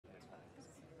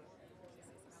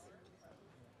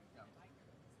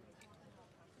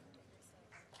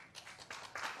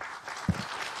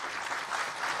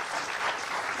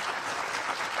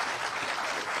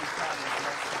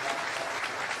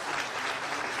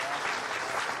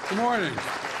Good morning.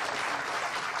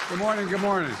 Good morning. Good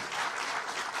morning.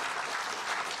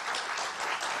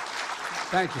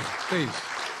 Thank you. Please.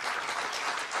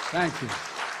 Thank you.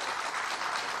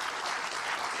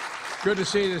 Good to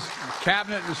see this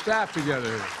cabinet and the staff together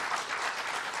here.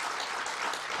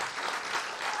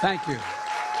 Thank you.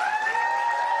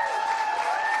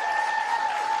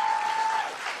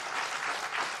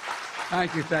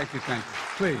 Thank you, thank you, thank you.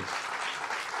 Please.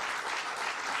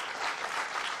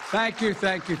 Thank you,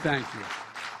 thank you, thank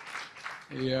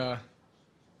you.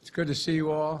 It's good to see you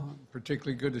all.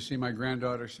 Particularly good to see my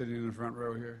granddaughter sitting in the front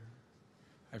row here.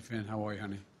 Hi, Finn. How are you,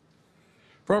 honey?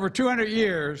 For over 200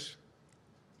 years,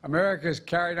 America has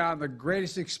carried on the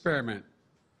greatest experiment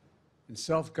in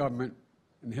self-government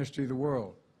in the history of the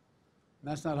world.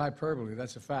 And that's not hyperbole.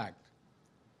 That's a fact.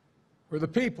 We're the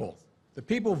people. The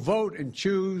people vote and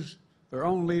choose their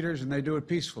own leaders, and they do it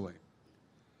peacefully.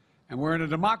 And we're in a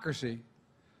democracy.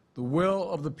 The will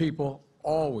of the people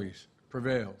always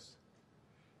prevails.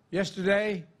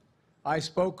 Yesterday, I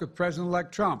spoke with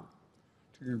President-elect Trump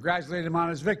to congratulate him on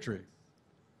his victory.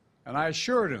 And I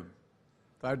assured him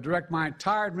that I'd direct my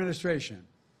entire administration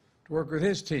to work with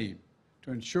his team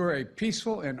to ensure a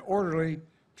peaceful and orderly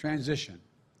transition.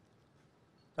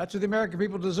 That's what the American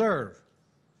people deserve.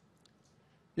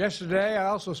 Yesterday, I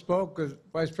also spoke with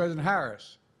Vice President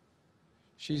Harris.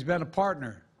 She's been a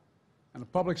partner and a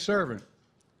public servant.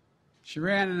 She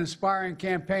ran an inspiring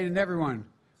campaign, and everyone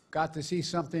got to see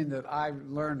something that I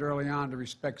learned early on to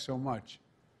respect so much,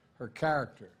 her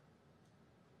character.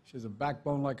 She has a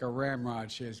backbone like a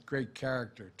ramrod. She has great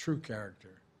character, true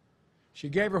character. She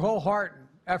gave her whole heart and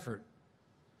effort,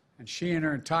 and she and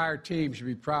her entire team should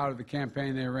be proud of the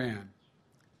campaign they ran.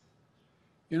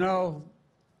 You know,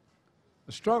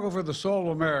 the struggle for the soul of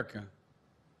America,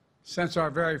 since our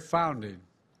very founding,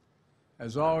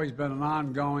 has always been an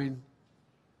ongoing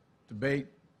debate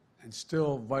and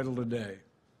still vital today.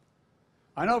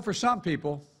 I know for some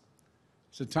people,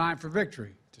 it's a time for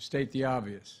victory, to state the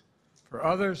obvious. For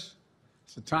others,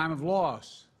 it's a time of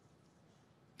loss.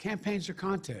 Campaigns are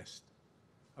contests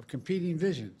of competing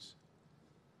visions.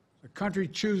 The country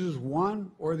chooses one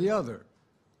or the other.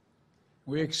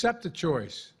 We accept the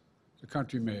choice the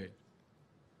country made.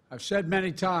 I've said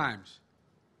many times,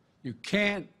 you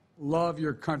can't love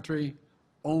your country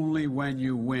only when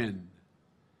you win.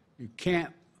 You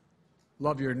can't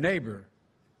love your neighbor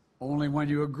only when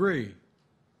you agree.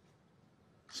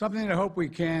 Something I hope we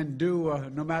can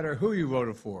do, no matter who you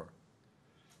voted for,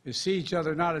 is see each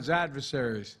other not as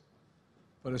adversaries,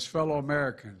 but as fellow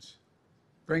Americans.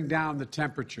 Bring down the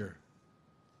temperature.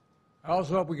 I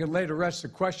also hope we can lay to rest the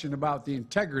question about the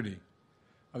integrity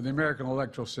of the American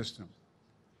electoral system.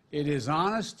 It is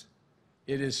honest,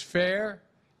 it is fair,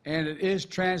 and it is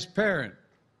transparent.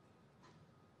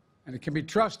 And it can be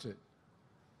trusted,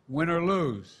 win or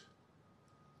lose.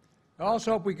 I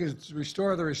also hope we can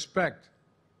restore the respect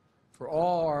for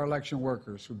all our election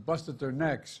workers who busted their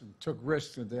necks and took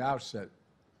risks at the outset.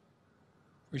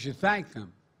 We should thank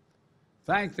them.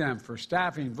 Thank them for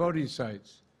staffing voting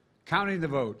sites, counting the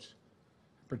votes,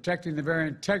 and protecting the very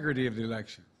integrity of the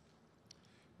election.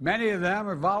 Many of them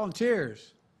are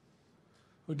volunteers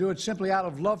who do it simply out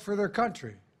of love for their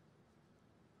country.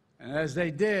 And as they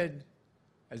did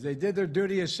their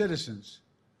duty as citizens,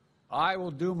 I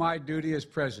will do my duty as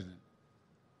president.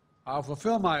 I'll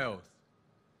fulfill my oath,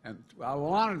 and I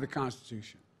will honor the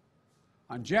Constitution.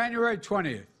 On January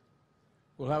 20th,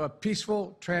 we'll have a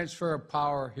peaceful transfer of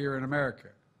power here in America.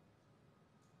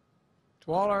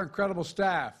 To all our incredible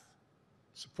staff,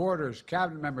 supporters,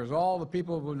 cabinet members, all the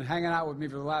people who've been hanging out with me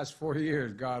for the last 40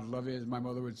 years, God love you, as my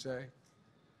mother would say,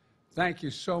 thank you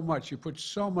so much. You put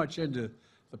so much into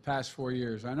the past 4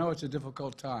 years. I know it's a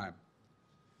difficult time.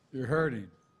 You're hurting.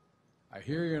 I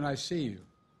hear you and I see you.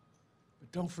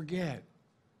 But don't forget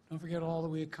all that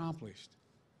we accomplished.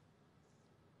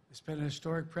 It's been a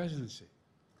historic presidency.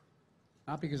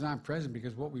 Not because I'm president,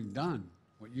 because what we've done,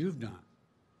 what you've done.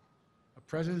 A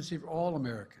presidency for all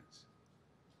Americans.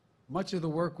 Much of the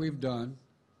work we've done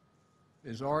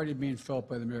is already being felt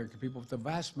by the American people, but the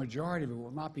vast majority of it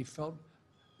will not be felt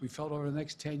over the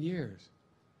next 10 years.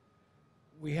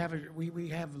 We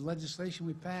have legislation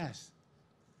we passed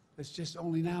that's just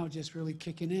only now just really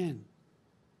kicking in.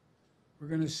 We're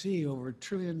going to see over $1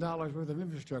 trillion worth of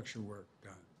infrastructure work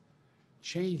done,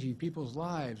 changing people's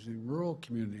lives in rural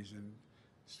communities and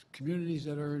communities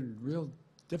that are in real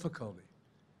difficulty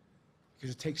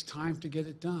because it takes time to get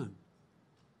it done.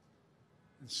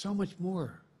 And so much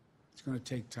more it's going to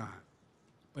take time,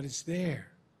 but it's there.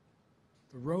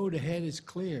 The road ahead is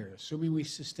clear, assuming we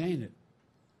sustain it.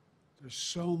 There's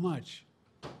so much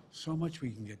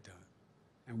we can get done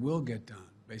and will get done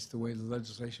based on the way the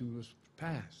legislation was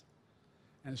passed.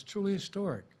 And it's truly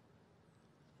historic.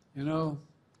 You know,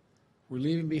 we're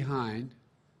leaving behind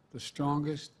the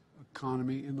strongest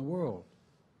economy in the world.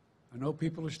 I know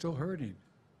people are still hurting,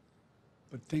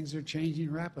 but things are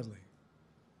changing rapidly.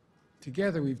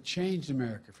 Together, we've changed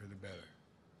America for the better.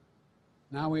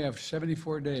 Now we have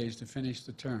 74 days to finish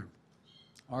the term,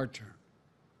 our term.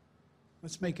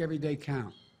 Let's make every day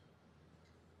count.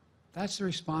 That's the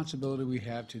responsibility we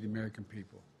have to the American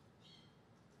people.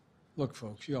 Look,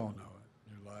 folks, you all know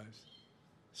it in your lives.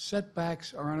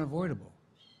 Setbacks are unavoidable,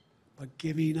 but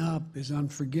giving up is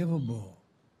unforgivable.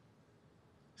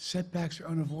 Setbacks are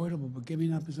unavoidable, but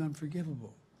giving up is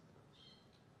unforgivable.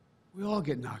 We all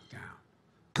get knocked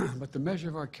down, but the measure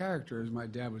of our character, as my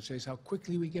dad would say, is how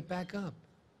quickly we get back up.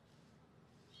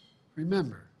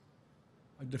 Remember,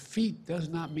 a defeat does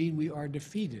not mean we are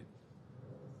defeated.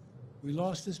 We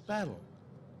lost this battle.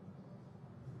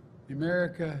 The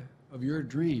America of your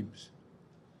dreams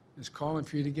is calling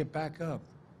for you to get back up.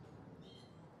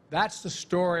 That's the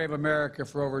story of America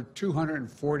for over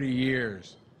 240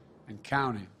 years and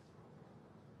counting.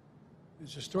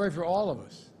 It's a story for all of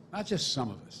us, not just some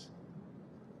of us.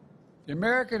 The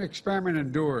American experiment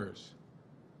endures.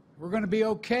 We're going to be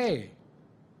okay,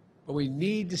 but we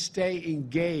need to stay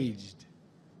engaged.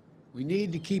 We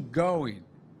need to keep going.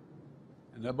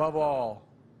 And above all,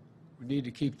 we need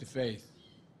to keep the faith.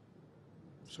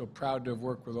 I'm so proud to have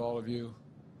worked with all of you.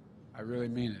 I really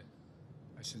mean it.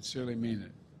 I sincerely mean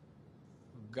it.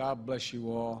 God bless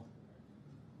you all.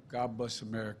 God bless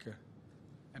America.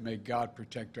 And may God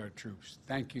protect our troops.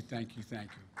 Thank you, thank you, thank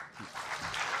you.